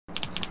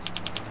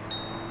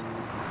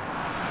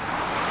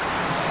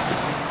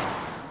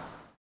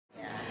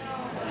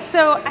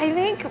So I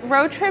think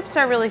road trips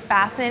are really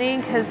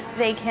fascinating because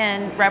they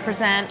can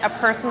represent a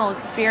personal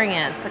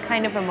experience, a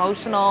kind of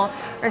emotional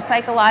or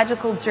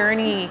psychological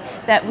journey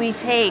that we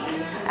take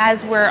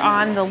as we're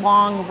on the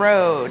long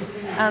road,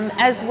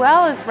 as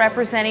well as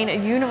representing a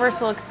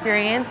universal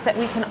experience that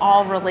we can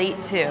all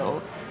relate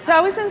to. So I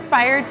was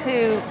inspired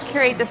to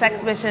curate this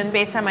exhibition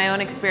based on my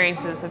own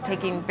experiences of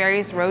taking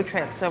various road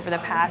trips over the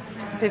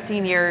past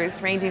 15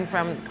 years, ranging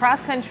from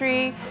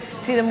cross-country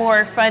to the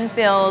more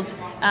fun-filled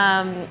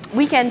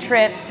weekend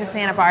trip to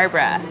Santa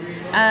Barbara.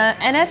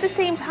 And at the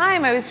same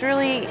time, I was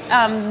really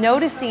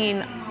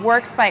noticing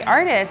works by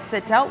artists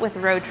that dealt with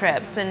road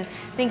trips and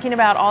thinking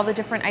about all the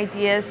different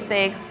ideas that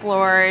they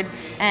explored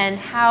and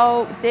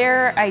how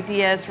their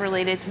ideas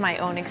related to my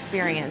own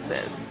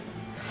experiences.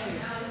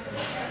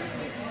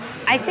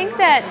 I think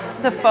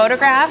that the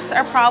photographs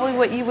are probably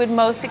what you would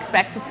most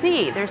expect to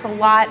see. There's a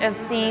lot of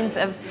scenes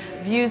of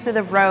views of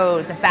the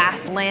road, the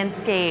vast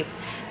landscape,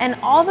 and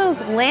all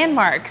those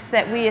landmarks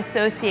that we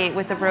associate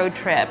with the road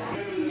trip.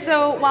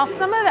 So while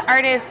some of the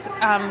artists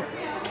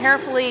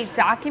carefully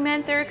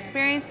document their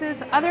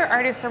experiences, other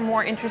artists are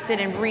more interested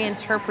in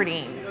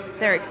reinterpreting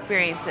their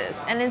experiences.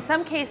 And in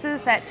some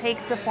cases that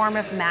takes the form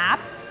of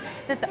maps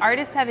that the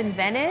artists have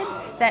invented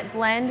that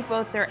blend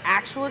both their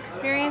actual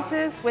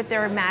experiences with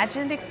their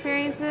imagined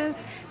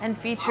experiences and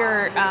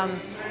feature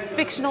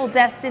fictional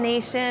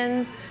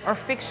destinations or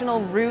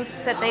fictional routes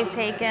that they've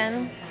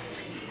taken.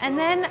 And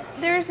then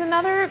there's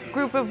another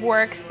group of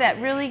works that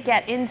really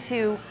get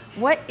into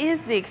what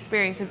is the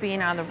experience of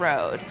being on the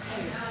road.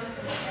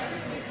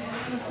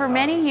 For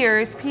many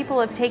years, people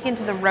have taken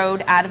to the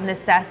road out of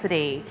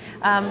necessity.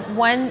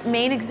 One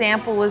main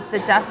example was the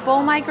Dust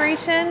Bowl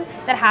migration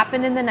that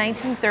happened in the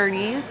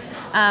 1930s,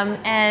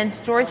 and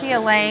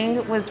Dorothea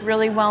Lange was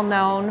really well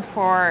known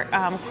for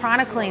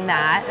chronicling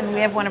that, and we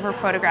have one of her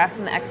photographs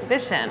in the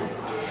exhibition.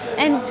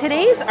 And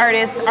today's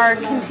artists are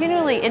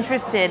continually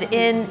interested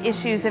in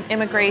issues of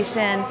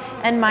immigration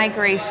and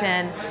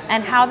migration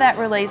and how that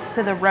relates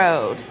to the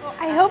road.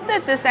 I hope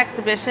that this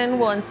exhibition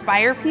will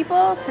inspire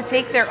people to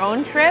take their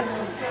own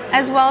trips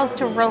as well as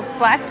to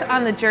reflect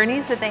on the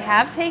journeys that they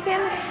have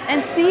taken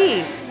and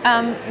see,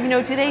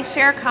 do they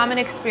share common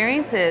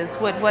experiences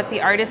with what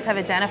the artists have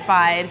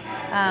identified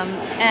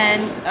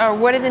or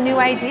what are the new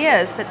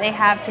ideas that they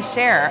have to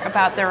share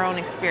about their own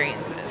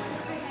experiences.